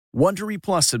Wondery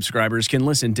Plus subscribers can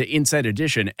listen to Inside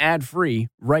Edition ad-free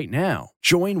right now.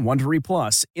 Join Wondery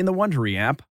Plus in the Wondery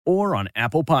app or on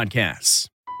Apple Podcasts.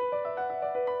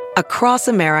 Across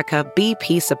America,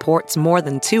 BP supports more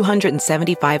than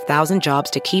 275,000 jobs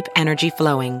to keep energy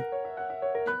flowing.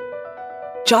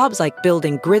 Jobs like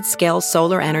building grid-scale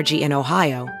solar energy in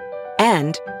Ohio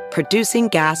and producing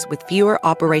gas with fewer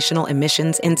operational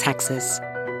emissions in Texas.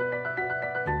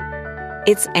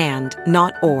 It's and,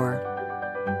 not or.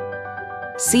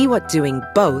 See what doing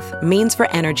both means for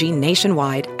energy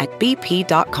nationwide at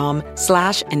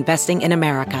bp.com/investing in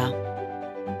America.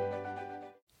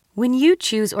 When you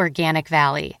choose Organic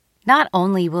Valley, not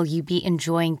only will you be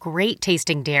enjoying great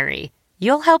tasting dairy,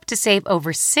 you'll help to save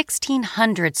over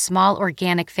 1,600 small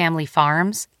organic family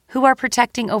farms who are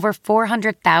protecting over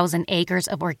 400,000 acres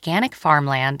of organic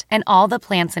farmland and all the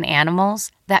plants and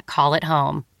animals that call it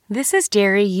home. This is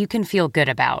dairy you can feel good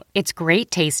about. It's great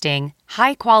tasting,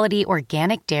 high-quality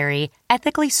organic dairy,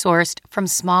 ethically sourced from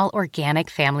small organic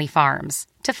family farms.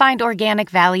 To find Organic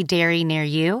Valley Dairy near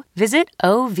you, visit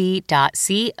ov.coop.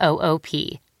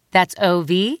 That's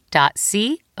ov.coop.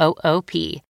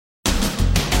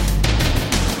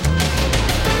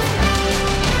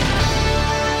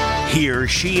 Here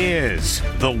she is,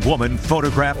 the woman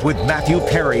photographed with Matthew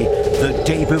Perry the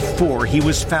day before he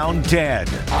was found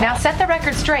dead. Now set the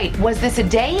record straight. Was this a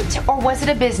date or was it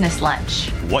a business lunch?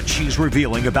 What she's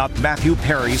revealing about Matthew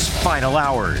Perry's final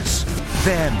hours.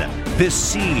 Then,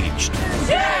 besieged.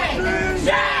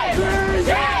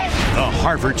 The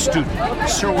Harvard student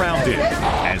surrounded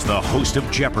as the host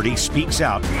of Jeopardy speaks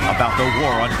out about the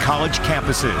war on college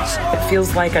campuses. It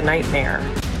feels like a nightmare.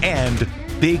 And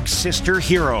big sister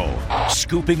hero,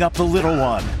 scooping up the little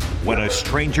one when a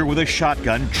stranger with a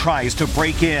shotgun tries to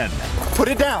break in. Put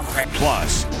it down.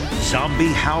 Plus, zombie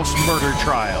house murder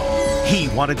trial. He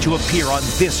wanted to appear on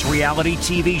this reality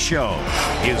TV show.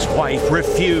 His wife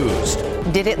refused.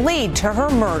 Did it lead to her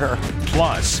murder?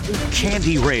 Plus,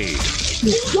 candy raid.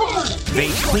 They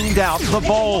cleaned out the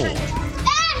bowl.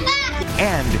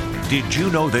 And did you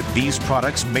know that these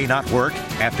products may not work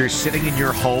after sitting in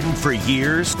your home for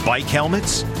years? Bike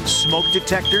helmets, smoke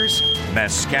detectors,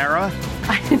 mascara.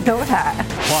 I didn't know that.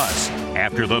 Plus,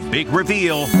 after the big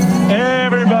reveal,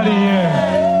 Everybody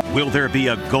in. will there be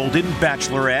a golden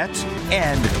bachelorette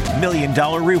and $1 million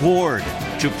reward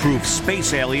to prove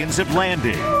space aliens have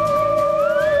landed?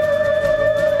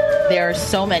 There are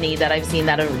so many that I've seen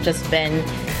that have just been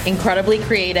incredibly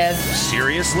creative.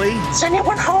 Seriously? Send it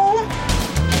one home.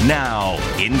 Now,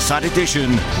 Inside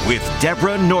Edition with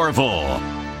Deborah Norville.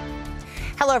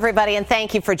 Hello, everybody, and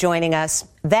thank you for joining us.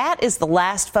 That is the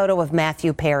last photo of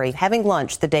Matthew Perry having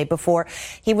lunch the day before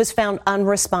he was found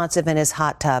unresponsive in his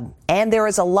hot tub. And there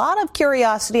is a lot of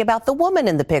curiosity about the woman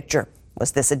in the picture.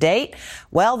 Was this a date?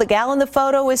 Well, the gal in the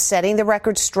photo is setting the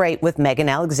record straight with Megan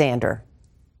Alexander.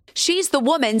 She's the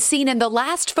woman seen in the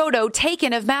last photo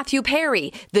taken of Matthew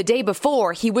Perry the day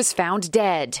before he was found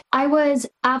dead. I was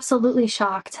absolutely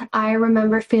shocked. I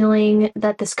remember feeling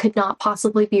that this could not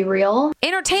possibly be real.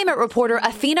 Entertainment reporter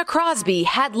Athena Crosby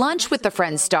had lunch with the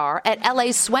Friends star at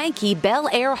LA's swanky Bel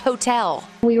Air Hotel.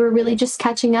 We were really just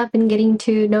catching up and getting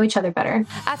to know each other better.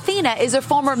 Athena is a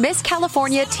former Miss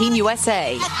California Team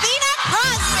USA. Athena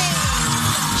Crosby!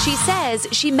 She says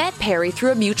she met Perry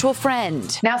through a mutual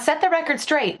friend. Now set the record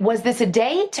straight. Was this a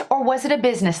date or was it a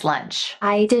business lunch?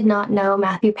 I did not know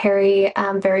Matthew Perry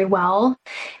very well,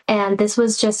 and this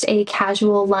was just a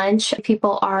casual lunch.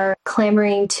 People are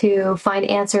clamoring to find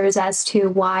answers as to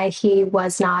why he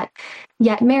was not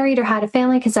yet married or had a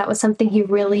family, because that was something he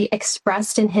really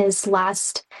expressed in his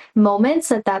last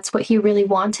moments, that's what he really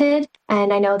wanted.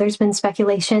 And I know there's been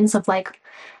speculations of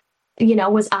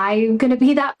was I going to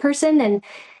be that person? And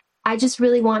I just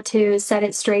really want to set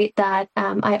it straight that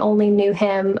I only knew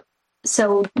him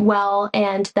so well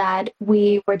and that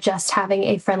we were just having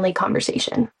a friendly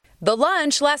conversation. The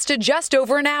lunch lasted just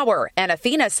over an hour, and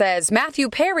Athena says Matthew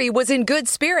Perry was in good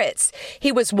spirits.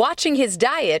 He was watching his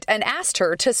diet and asked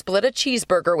her to split a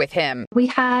cheeseburger with him. We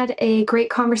had a great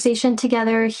conversation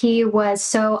together. He was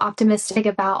so optimistic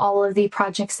about all of the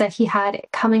projects that he had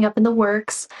coming up in the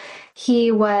works.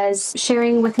 He was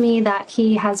sharing with me that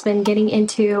he has been getting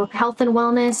into health and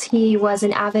wellness. He was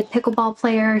an avid pickleball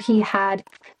player. He had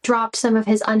dropped some of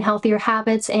his unhealthier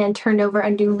habits and turned over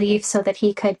a new leaf so that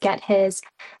he could get his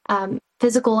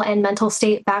physical and mental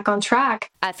state back on track.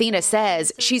 Athena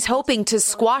says she's hoping to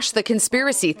squash the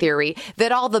conspiracy theory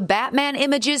that all the Batman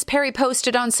images Perry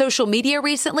posted on social media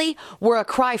recently were a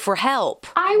cry for help.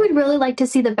 I would really like to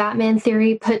see the Batman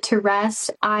theory put to rest.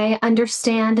 I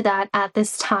understand that at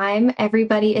this time,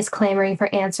 everybody is clamoring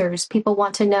for answers. People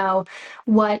want to know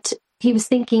what he was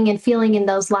thinking and feeling in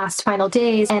those last final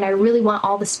days. And I really want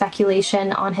all the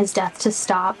speculation on his death to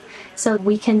stop so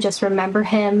we can just remember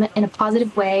him in a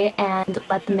positive way and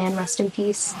let the man rest in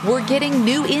peace. We're getting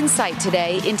new insight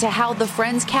today into how the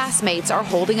Friends castmates are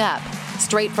holding up.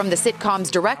 Straight from the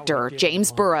sitcom's director,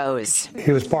 James Burrows.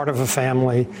 He was part of a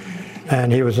family,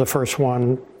 and he was the first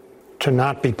one to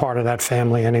not be part of that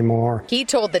family anymore. He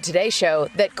told the Today Show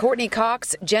that Courtney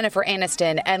Cox, Jennifer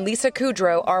Aniston, and Lisa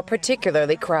Kudrow are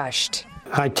particularly crushed.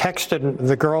 I texted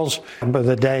the girls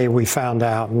the day we found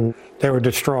out, and they were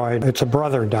destroyed. It's a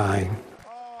brother dying.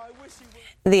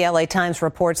 The LA Times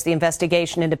reports the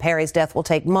investigation into Perry's death will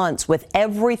take months, with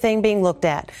everything being looked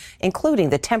at,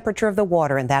 including the temperature of the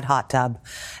water in that hot tub.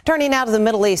 Turning now to the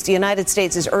Middle East, the United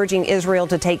States is urging Israel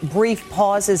to take brief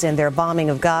pauses in their bombing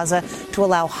of Gaza to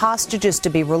allow hostages to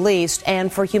be released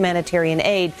and for humanitarian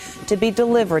aid to be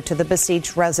delivered to the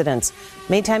besieged residents.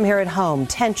 Meantime, here at home,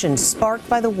 tensions sparked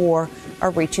by the war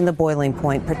are reaching the boiling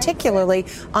point, particularly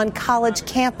on college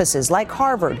campuses like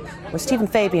Harvard, where Stephen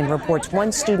Fabian reports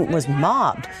one student was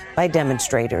mobbed by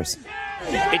demonstrators.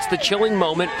 It's the chilling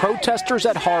moment. Protesters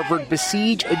at Harvard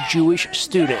besiege a Jewish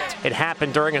student. It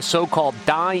happened during a so-called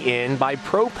die-in by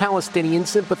pro-Palestinian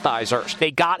sympathizers.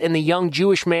 They got in the young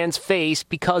Jewish man's face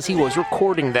because he was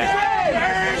recording them.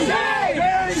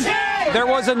 There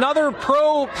was another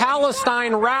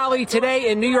pro-Palestine rally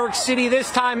today in New York City, this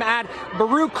time at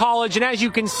Baruch College. And as you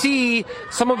can see,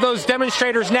 some of those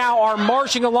demonstrators now are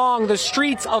marching along the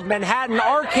streets of Manhattan.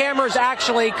 Our cameras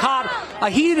actually caught a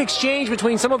heated exchange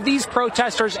between some of these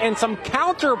protesters and some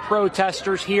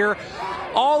counter-protesters here.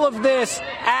 All of this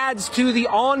adds to the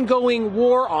ongoing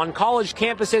war on college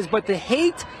campuses, but the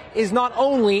hate is not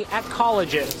only at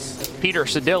colleges. Peter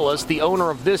Sedillas, the owner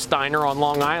of this diner on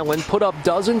Long Island, put up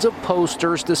dozens of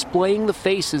posters displaying the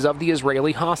faces of the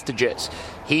Israeli hostages.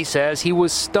 He says he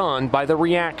was stunned by the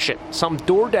reaction. Some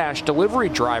DoorDash delivery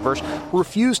drivers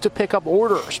refused to pick up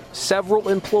orders. Several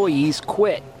employees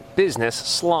quit. Business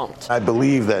slumped. I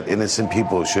believe that innocent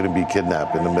people shouldn't be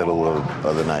kidnapped in the middle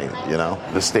of the night, you know?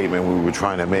 The statement we were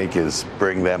trying to make is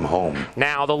bring them home.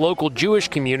 Now the local Jewish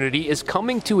community is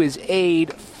coming to his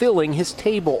aid, filling his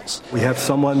tables. We have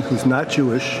someone who's not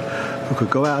Jewish who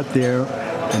could go out there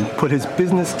and put his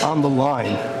business on the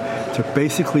line to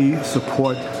basically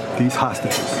support these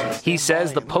hostages. He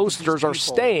says the posters are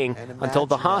staying until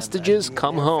the hostages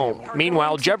come home.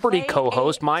 Meanwhile, Jeopardy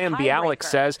co-host Mayim Bialik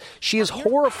says she is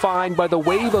horrified by the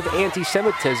wave of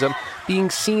anti-Semitism being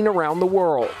seen around the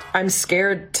world. I'm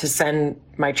scared to send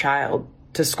my child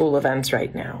to school events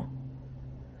right now.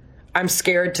 I'm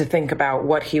scared to think about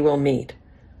what he will meet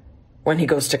when he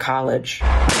goes to college.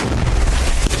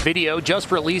 Video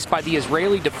just released by the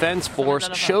Israeli Defense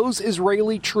Force shows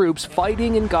Israeli troops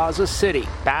fighting in Gaza City,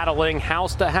 battling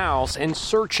house to house and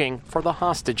searching for the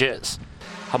hostages.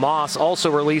 Hamas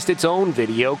also released its own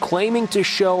video claiming to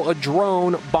show a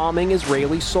drone bombing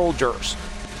Israeli soldiers.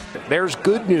 There's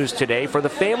good news today for the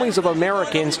families of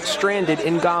Americans stranded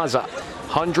in Gaza.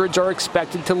 Hundreds are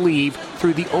expected to leave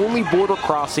through the only border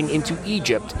crossing into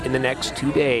Egypt in the next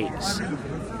 2 days.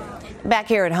 Back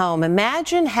here at home,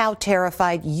 imagine how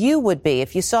terrified you would be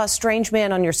if you saw a strange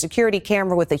man on your security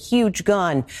camera with a huge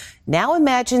gun. Now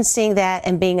imagine seeing that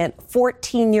and being a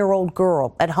 14-year-old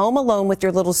girl at home alone with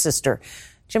your little sister.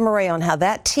 Jim Murray on how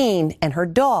that teen and her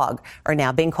dog are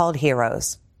now being called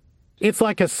heroes. It's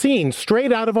like a scene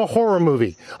straight out of a horror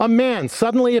movie. A man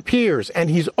suddenly appears,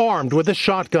 and he's armed with a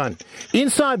shotgun.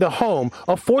 Inside the home,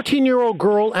 a 14-year-old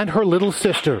girl and her little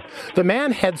sister. The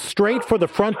man heads straight for the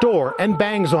front door and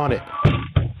bangs on it.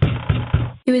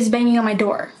 He was banging on my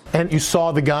door. And you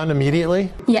saw the gun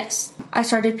immediately? Yes. I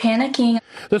started panicking.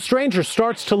 The stranger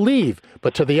starts to leave,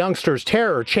 but to the youngster's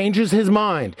terror, changes his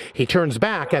mind. He turns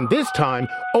back and this time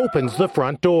opens the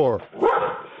front door.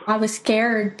 I was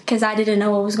scared because I didn't know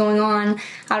what was going on.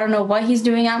 I don't know what he's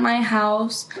doing at my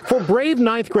house. For brave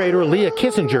ninth grader Leah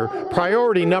Kissinger,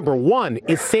 priority number one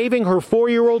is saving her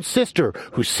 4-year-old sister,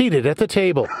 who's seated at the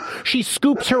table. She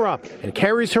scoops her up and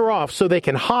carries her off so they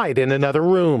can hide in another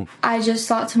room. I just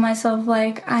thought to myself,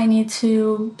 I need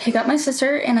to pick up my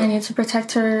sister and I need to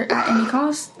protect her at any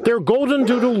cost. Their golden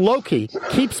doodle, Loki,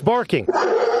 keeps barking.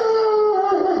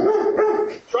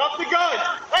 Drop the gun!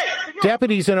 Hey!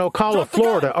 Deputies in Ocala,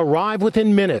 Florida, arrive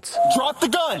within minutes. Drop the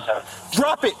gun!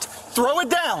 Drop it! Throw it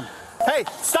down! Hey,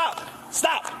 stop!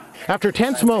 Stop! After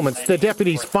tense moments, the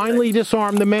deputies finally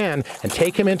disarm the man and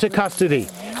take him into custody.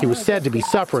 He was said to be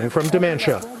suffering from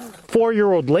dementia.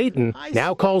 4-year-old Leighton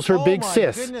now calls her big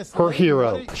sis her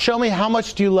hero. Show me, how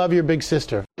much do you love your big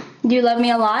sister? Do you love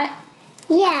me a lot?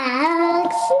 Yeah,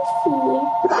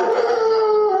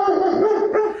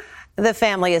 The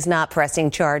family is not pressing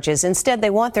charges. Instead, they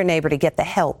want their neighbor to get the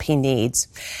help he needs.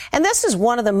 And this is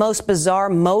one of the most bizarre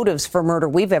motives for murder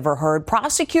we've ever heard.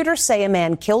 Prosecutors say a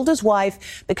man killed his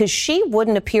wife because she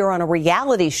wouldn't appear on a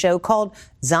reality show called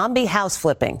Zombie House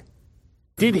Flipping.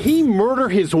 Did he murder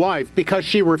his wife because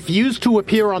she refused to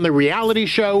appear on the reality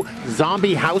show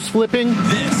Zombie House Flipping?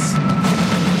 This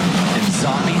is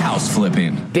Zombie House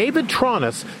Flipping. David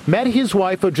Tronis met his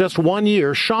wife of just 1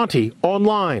 year, Shanti,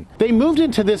 online. They moved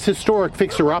into this historic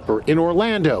fixer-upper in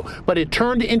Orlando, but it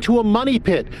turned into a money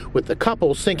pit, with the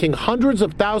couple sinking hundreds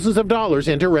of thousands of dollars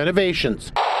into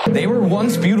renovations. They were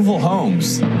once beautiful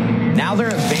homes. Now they're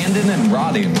abandoned and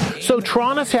rotting. So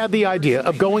Tronis had the idea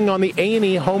of going on the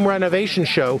A&E home renovation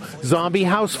show, Zombie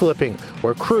House Flipping,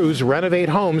 where crews renovate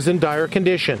homes in dire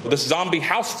condition. This zombie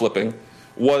house flipping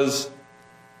was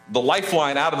the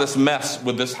lifeline out of this mess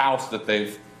with this house that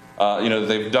they've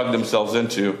dug themselves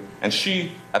into. And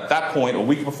she, at that point, a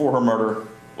week before her murder,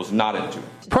 was not into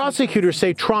it. Prosecutors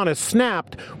say Tronis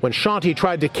snapped when Shanti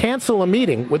tried to cancel a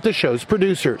meeting with the show's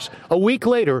producers. A week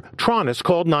later, Tronis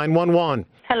called 911.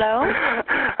 Hello?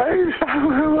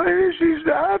 She's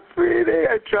not breathing.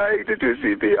 I'm trying to do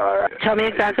CPR. Tell me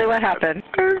exactly what happened.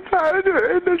 I found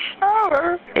her in the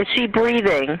shower. Is she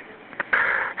breathing?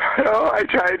 No, I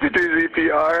tried to do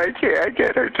CPR. I can't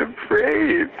get her to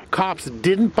breathe. Cops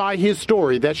didn't buy his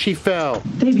story that she fell.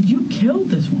 David, you killed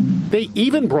this woman. They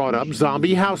even brought up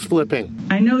Zombie House Flipping.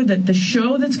 I know that the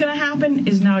show that's going to happen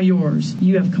is now yours.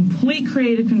 You have complete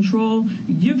creative control.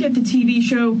 You get the TV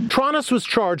show. Tronis was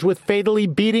charged with fatally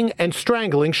beating and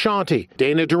strangling Shanti.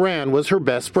 Dana Duran was her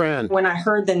best friend. When I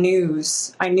heard the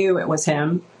news, I knew it was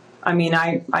him. I mean,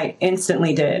 I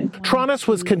instantly did. Tronis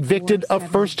was convicted of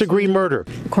first-degree murder.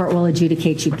 The court will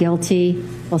adjudicate you guilty,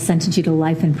 will sentence you to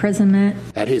life imprisonment.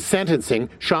 At his sentencing,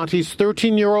 Shanti's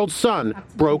 13-year-old son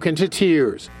broke into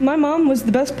tears. My mom was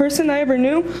the best person I ever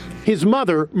knew. His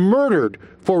mother murdered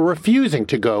for refusing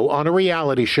to go on a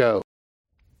reality show.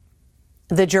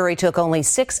 The jury took only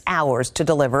 6 hours to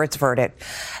deliver its verdict.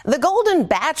 The Golden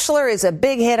Bachelor is a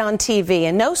big hit on TV,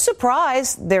 and no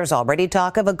surprise, there's already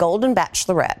talk of a Golden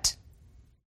Bachelorette.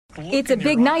 It's a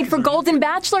big night for Golden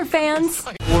Bachelor fans.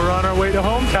 We're on our way to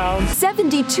hometowns.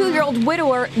 72-year-old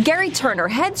widower Gary Turner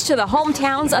heads to the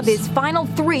hometowns of his final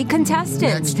 3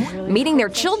 contestants, meeting their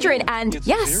children and,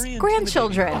 yes,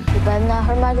 grandchildren. You better not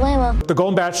hurt my glamour. The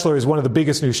Golden Bachelor is one of the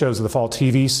biggest new shows of the fall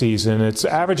TV season. It's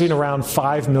averaging around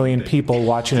 5 million people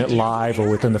watching it live or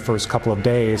within the first couple of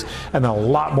days, and a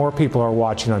lot more people are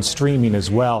watching on streaming as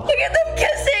well. Look at them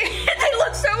kissing. They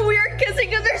look so weird kissing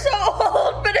because they're so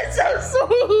old, but it's so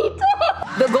sweet.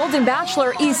 The Golden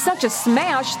Bachelor is such a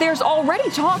smash, there's already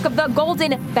talk of the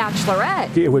Golden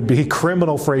Bachelorette. It would be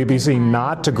criminal for ABC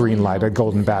not to greenlight a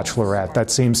Golden Bachelorette. That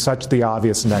seems such the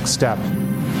obvious next step.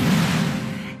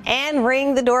 And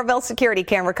Ring, the doorbell security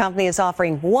camera company, is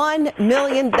offering $1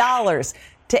 million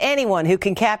to anyone who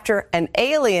can capture an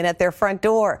alien at their front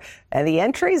door. And the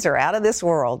entries are out of this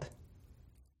world.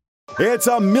 It's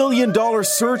 $1 million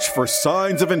search for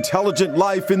signs of intelligent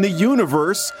life in the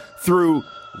universe through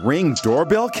Ring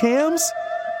doorbell cams?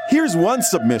 Here's one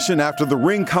submission after the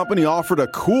Ring company offered a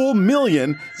cool $1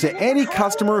 million to any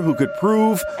customer who could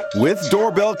prove, with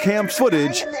doorbell cam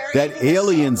footage, that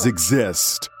aliens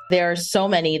exist. There are so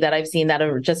many that I've seen that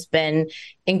have just been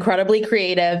incredibly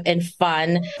creative and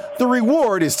fun. The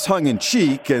reward is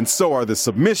tongue-in-cheek, and so are the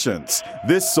submissions.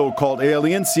 This so-called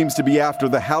alien seems to be after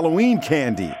the Halloween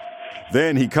candy.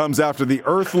 Then he comes after the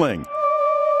Earthling.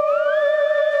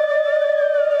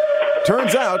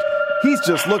 Turns out, he's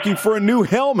just looking for a new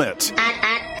helmet.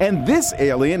 And this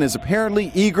alien is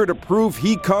apparently eager to prove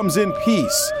he comes in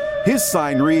peace. His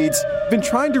sign reads, "Been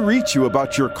trying to reach you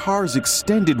about your car's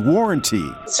extended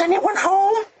warranty." Is anyone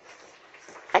home?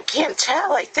 I can't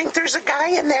tell. I think there's a guy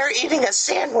in there eating a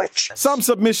sandwich. Some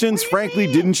submissions,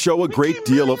 frankly, didn't show a great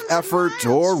deal of effort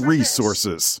or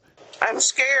resources. I'm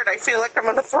scared. I feel like I'm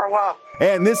going to throw up.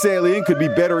 And this alien could be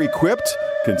better equipped,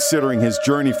 considering his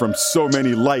journey from so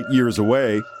many light years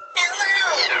away.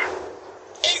 Hello?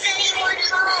 Is anyone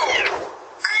home?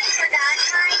 I forgot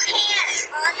my pants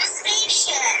on the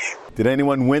spaceship. Did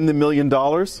anyone win the $1 million?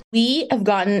 We have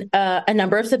gotten a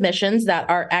number of submissions that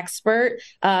our expert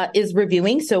is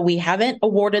reviewing, so we haven't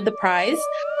awarded the prize.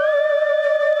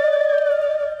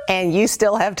 And you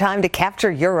still have time to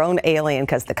capture your own alien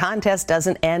because the contest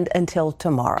doesn't end until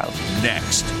tomorrow.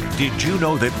 Next, did you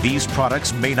know that these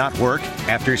products may not work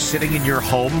after sitting in your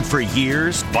home for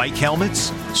years? Bike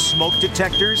helmets, smoke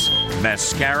detectors,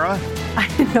 mascara. I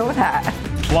didn't know that.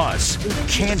 Plus,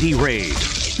 Candy Raid.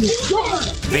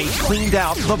 They cleaned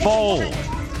out the bowl.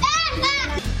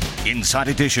 Inside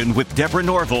Edition with Deborah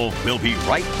Norville will be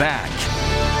right back.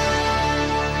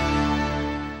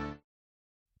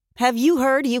 Have you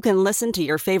heard you can listen to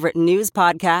your favorite news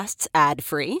podcasts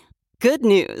ad-free? Good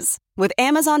news. With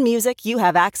Amazon Music, you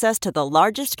have access to the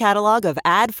largest catalog of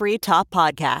ad-free top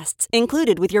podcasts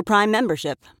included with your Prime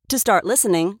membership. To start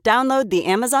listening, download the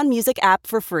Amazon Music app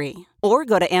for free or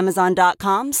go to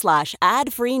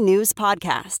amazon.com/ad-free news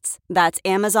podcasts. That's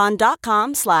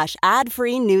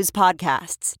amazon.com/ad-free news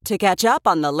podcasts to catch up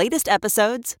on the latest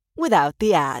episodes without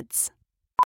the ads.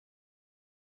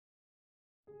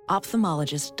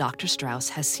 Ophthalmologist Dr. Strauss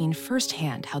has seen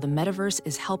firsthand how the metaverse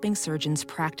is helping surgeons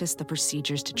practice the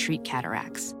procedures to treat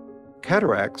cataracts.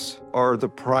 Cataracts are the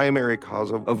primary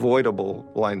cause of avoidable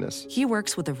blindness. He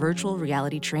works with a virtual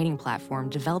reality training platform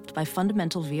developed by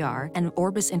Fundamental VR and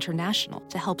Orbis International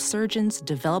to help surgeons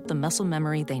develop the muscle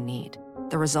memory they need.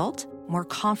 The result? More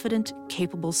confident,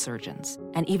 capable surgeons.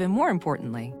 And even more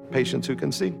importantly, patients who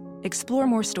can see. Explore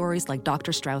more stories like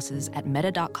Dr. Strauss's at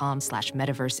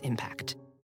meta.com/metaverseimpact.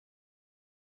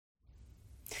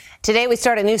 Today we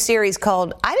start a new series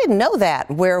called I Didn't Know That,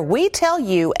 where we tell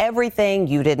you everything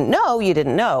you didn't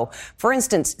know. For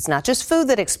instance, it's not just food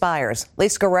that expires.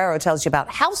 Lisa Guerrero tells you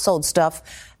about household stuff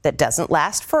that doesn't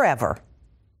last forever.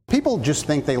 People just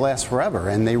think they last forever,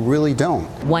 and they really don't.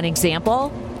 One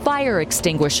example, fire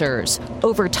extinguishers.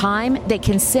 Over time, they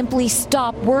can simply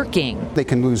stop working. They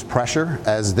can lose pressure,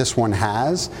 as this one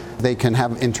has. They can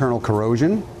have internal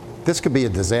corrosion. This could be a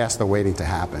disaster waiting to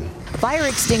happen. Fire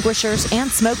extinguishers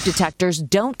and smoke detectors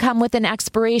don't come with an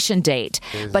expiration date,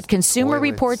 but Consumer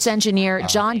Reports engineer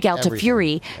John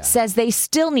Galtafury says they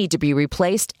still need to be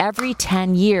replaced every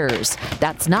 10 years.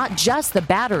 That's not just the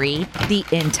battery, the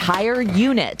entire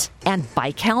unit. And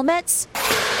bike helmets?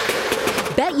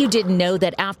 Bet you didn't know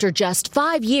that after just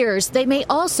 5 years, they may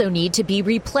also need to be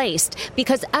replaced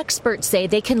because experts say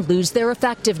they can lose their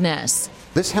effectiveness.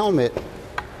 This helmet,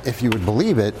 if you would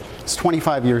believe it, it's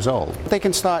 25 years old. They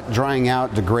can start drying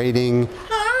out, degrading.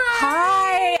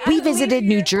 Hi! We visited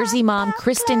New Jersey mom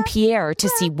Kristen Pierre to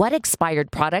see what expired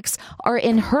products are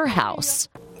in her house.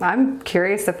 I'm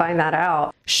curious to find that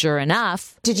out. Sure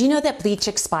enough. Did you know that bleach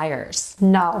expires?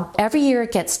 No. Every year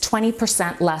it gets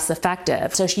 20% less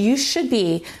effective. So you should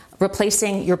be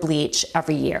replacing your bleach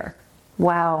every year.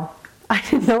 Wow. I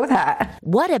didn't know that.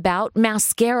 What about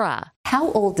mascara?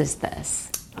 How old is this?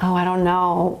 Oh, I don't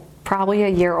know. Probably a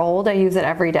year old. I use it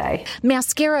every day.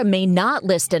 Mascara may not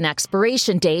list an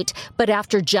expiration date, but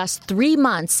after just 3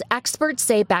 months, experts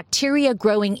say bacteria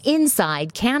growing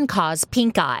inside can cause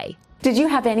pink eye. Did you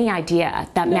have any idea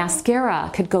that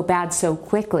mascara could go bad so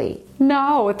quickly?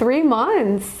 No, 3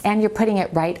 months. And you're putting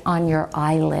it right on your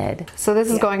eyelid. So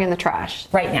this is going in the trash?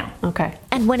 Right now. Okay.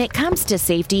 And when it comes to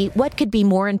safety, what could be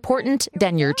more important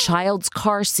than your child's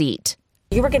car seat?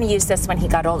 You were going to use this when he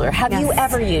got older. Have you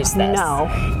ever used this? No.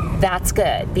 That's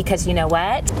good, because you know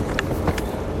what?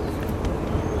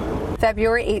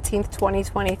 February 18th,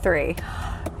 2023.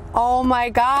 Oh my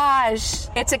gosh.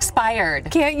 It's expired.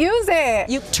 Can't use it.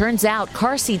 Turns out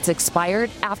car seats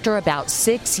expired after about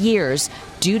 6 years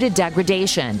due to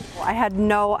degradation. I had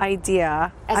no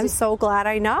idea. I'm so glad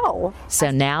I know.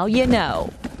 So now you know.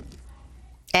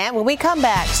 And when we come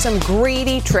back, some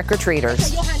greedy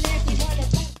trick-or-treaters.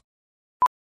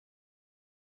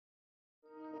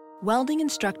 Welding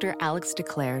instructor Alex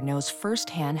DeClaire knows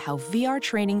firsthand how VR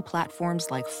training platforms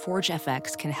like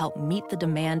ForgeFX can help meet the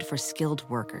demand for skilled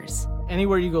workers.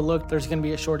 Anywhere you go look, there's going to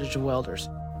be a shortage of welders.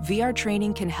 VR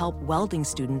training can help welding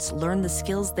students learn the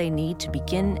skills they need to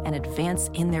begin and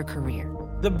advance in their career.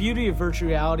 The beauty of virtual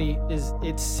reality is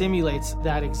it simulates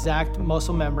that exact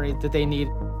muscle memory that they need.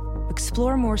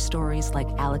 Explore more stories like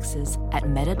Alex's at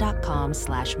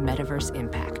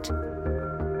meta.com/metaverseimpact.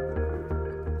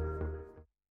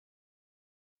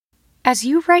 As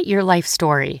you write your life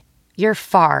story, you're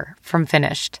far from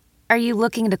finished. Are you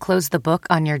looking to close the book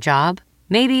on your job?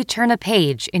 Maybe turn a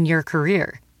page in your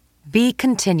career? Be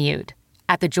continued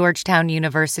at the Georgetown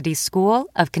University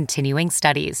School of Continuing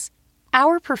Studies.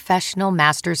 Our professional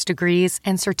master's degrees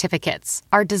and certificates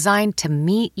are designed to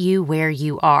meet you where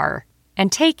you are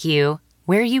and take you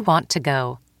where you want to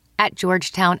go. At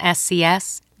Georgetown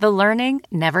SCS, the learning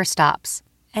never stops,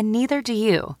 and neither do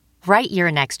you. Write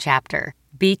your next chapter.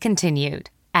 Be continued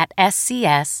at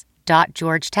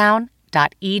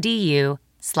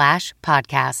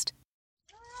scs.georgetown.edu/podcast.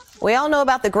 We all know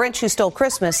about the Grinch who stole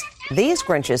Christmas. These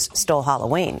Grinches stole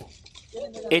Halloween.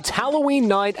 It's Halloween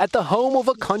night at the home of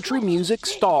a country music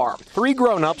star. 3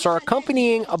 grown-ups are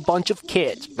accompanying a bunch of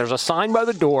kids. There's a sign by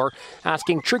the door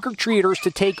asking trick-or-treaters to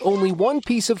take only one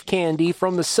piece of candy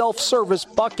from the self-service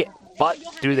bucket. But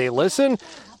do they listen?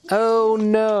 Oh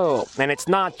no, and it's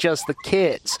not just the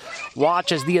kids.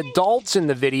 Watch as the adults in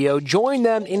the video join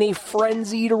them in a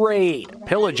frenzied raid,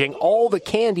 pillaging all the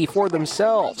candy for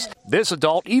themselves. This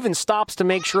adult even stops to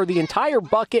make sure the entire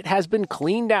bucket has been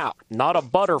cleaned out, not a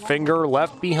Butterfinger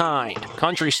left behind.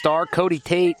 Country star Cody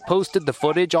Tate posted the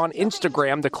footage on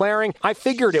Instagram declaring, "I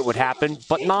figured it would happen,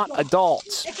 but not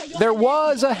adults." There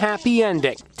was a happy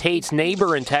ending. Tate's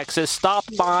neighbor in Texas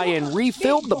stopped by and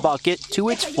refilled the bucket to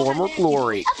its former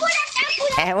glory.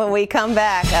 And when we come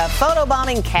back, a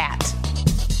photobombing cat.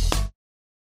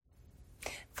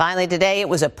 Finally today, it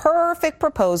was a perfect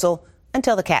proposal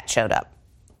until the cat showed up.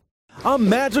 A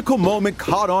magical moment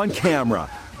caught on camera.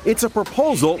 It's a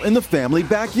proposal in the family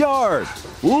backyard.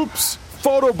 Oops,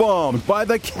 photobombed by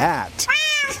the cat.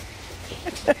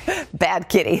 Bad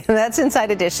kitty. That's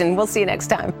Inside Edition. We'll see you next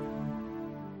time.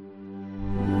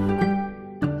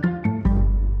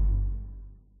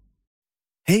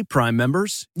 Hey, Prime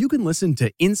members, you can listen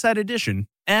to Inside Edition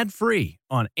ad-free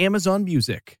on Amazon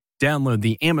Music. Download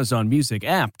the Amazon Music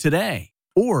app today.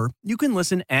 Or you can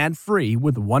listen ad-free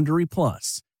with Wondery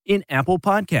Plus in Apple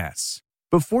Podcasts.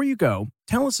 Before you go,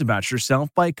 tell us about yourself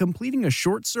by completing a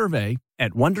short survey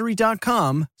at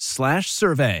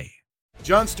Wondery.com/survey.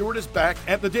 Jon Stewart is back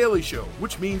at The Daily Show,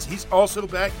 which means he's also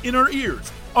back in our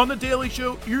ears on The Daily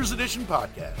Show Ears Edition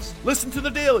podcast. Listen to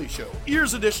The Daily Show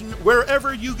Ears Edition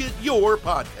wherever you get your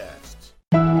podcasts.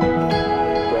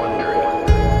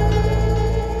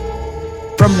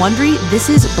 From Wondery, this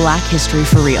is Black History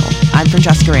for Real. I'm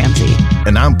Francesca Ramsey.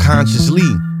 And I'm Conscious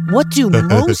Lee. What do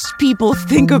most people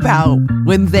think about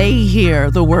when they hear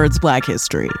the words Black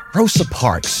History? Rosa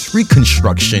Parks,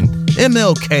 Reconstruction,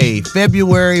 MLK,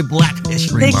 February, Black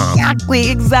History Month.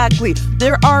 Exactly.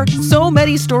 There are so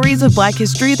many stories of Black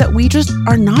history that we just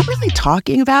are not really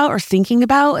talking about or thinking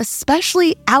about,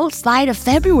 especially outside of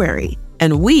February.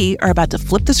 And we are about to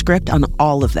flip the script on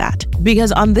all of that.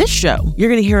 Because on this show, you're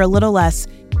going to hear a little less,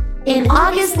 "In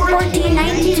August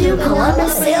 1492,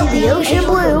 Columbus sailed the ocean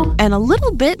blue," and a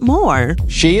little bit more.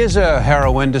 She is a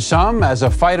heroine to some. As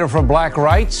a fighter for black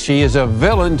rights, she is a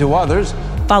villain to others.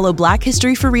 Follow Black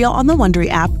History for Real on the Wondery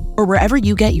app or wherever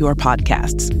you get your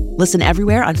podcasts. Listen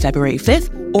everywhere on February 5th,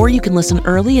 or you can listen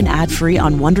early and ad-free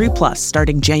on Wondery Plus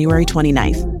starting January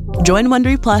 29th. Join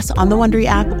Wondery Plus on the Wondery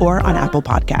app or on Apple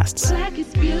Podcasts.